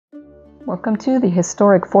Welcome to the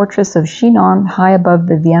historic fortress of Chinon, high above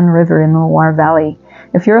the Vienne River in the Loire Valley.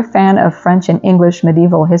 If you're a fan of French and English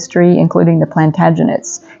medieval history, including the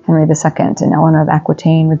Plantagenets, Henry II and Eleanor of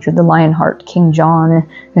Aquitaine, Richard the Lionheart, King John,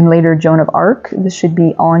 and later Joan of Arc, this should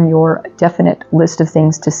be on your definite list of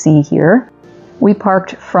things to see here. We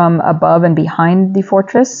parked from above and behind the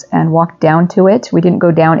fortress and walked down to it. We didn't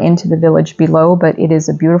go down into the village below, but it is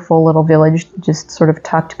a beautiful little village just sort of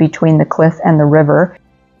tucked between the cliff and the river.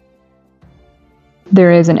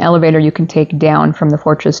 There is an elevator you can take down from the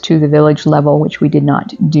fortress to the village level, which we did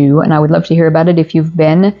not do, and I would love to hear about it if you've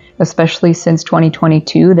been, especially since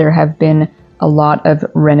 2022. There have been a lot of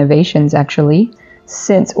renovations, actually,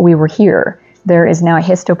 since we were here. There is now a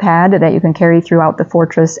histopad that you can carry throughout the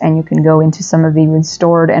fortress, and you can go into some of the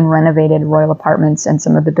restored and renovated royal apartments and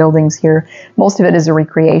some of the buildings here. Most of it is a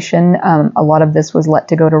recreation. A lot of this was let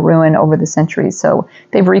to go to ruin over the centuries, so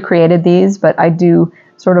they've recreated these, but I do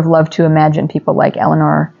sort of love to imagine people like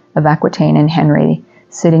Eleanor of Aquitaine and Henry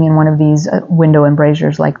sitting in one of these window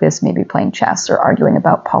embrasures like this, maybe playing chess or arguing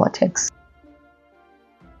about politics.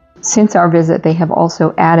 Since our visit, they have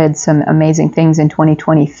also added some amazing things in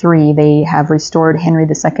 2023. They have restored Henry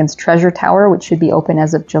II's treasure tower, which should be open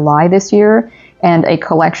as of July this year, and a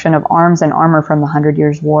collection of arms and armor from the 100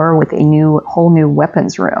 Years' War with a whole new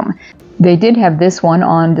weapons room. They did have this one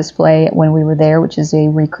on display when we were there, which is a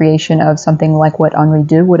recreation of something like what Henri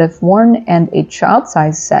II would have worn, and a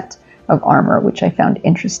child-sized set of armor, which I found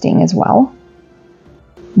interesting as well.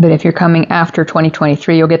 But if you're coming after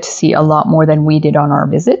 2023, you'll get to see a lot more than we did on our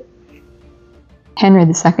visit. Henry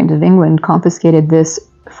II of England confiscated this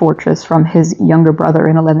fortress from his younger brother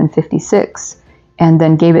in 1156, and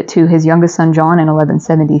then gave it to his youngest son John in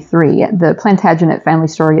 1173. The Plantagenet family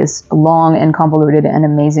story is long and convoluted and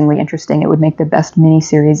amazingly interesting. It would make the best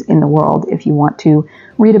miniseries in the world if you want to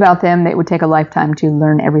read about them. It would take a lifetime to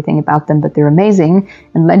learn everything about them, but they're amazing.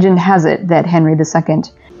 And legend has it that Henry II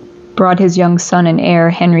brought his young son and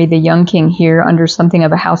heir, Henry the Young King, here under something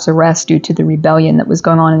of a house arrest due to the rebellion that was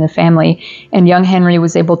going on in the family. And young Henry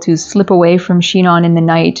was able to slip away from Chinon in the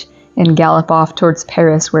night and gallop off towards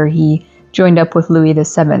Paris, where he joined up with Louis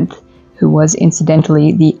VII, who was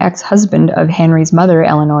incidentally the ex-husband of Henry's mother,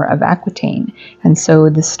 Eleanor of Aquitaine. And so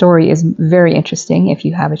the story is very interesting. If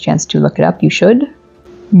you have a chance to look it up, you should.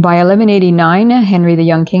 By 1189, Henry the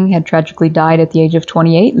Young King had tragically died at the age of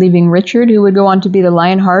 28, leaving Richard, who would go on to be the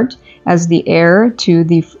Lionheart, as the heir to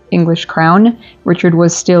the English crown. Richard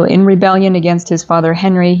was still in rebellion against his father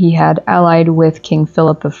Henry. He had allied with King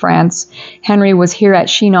Philip of France. Henry was here at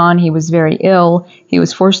Chinon. He was very ill. He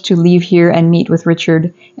was forced to leave here and meet with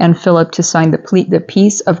Richard and Philip to sign the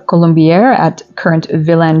Peace of Colombières at current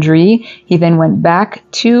Villandry. He then went back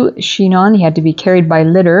to Chinon. He had to be carried by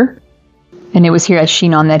litter. And it was here at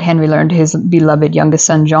Chinon that Henry learned his beloved youngest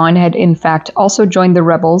son John had in fact also joined the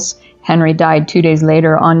rebels. Henry died 2 days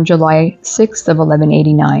later on July 6th of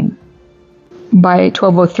 1189. By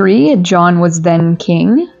 1203, John was then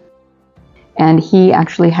king, and he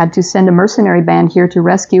actually had to send a mercenary band here to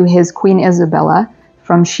rescue his Queen Isabella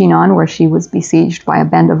from Chinon, where she was besieged by a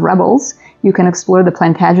band of rebels. You can explore the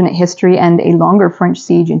Plantagenet history and a longer French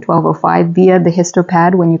siege in 1205 via the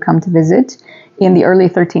histopad when you come to visit. In the early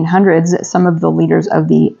 1300s, some of the leaders of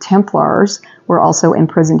the Templars were also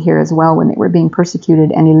imprisoned here as well when they were being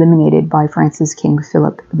persecuted and eliminated by France's King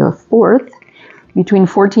Philip IV. Between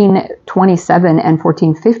 1427 and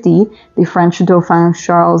 1450, the French Dauphin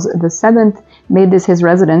Charles VII made this his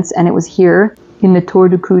residence, and it was here in the Tour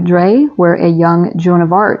de Coudray where a young Joan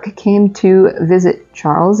of Arc came to visit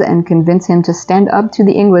Charles and convince him to stand up to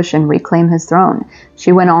the English and reclaim his throne.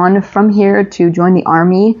 She went on from here to join the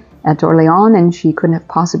army at Orleans, and she couldn't have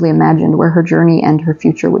possibly imagined where her journey and her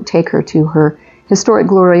future would take her to her historic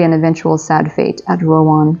glory and eventual sad fate at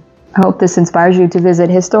Rouen. I hope this inspires you to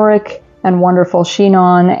visit historic and wonderful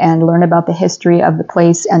Chinon and learn about the history of the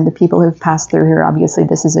place and the people who've passed through here. Obviously,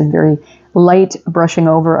 this is a very light brushing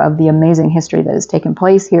over of the amazing history that has taken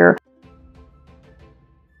place here.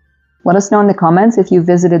 Let us know in the comments if you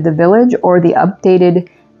visited the village or the updated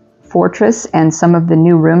fortress and some of the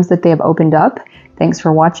new rooms that they have opened up. Thanks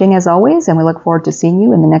for watching as always, and we look forward to seeing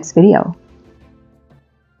you in the next video.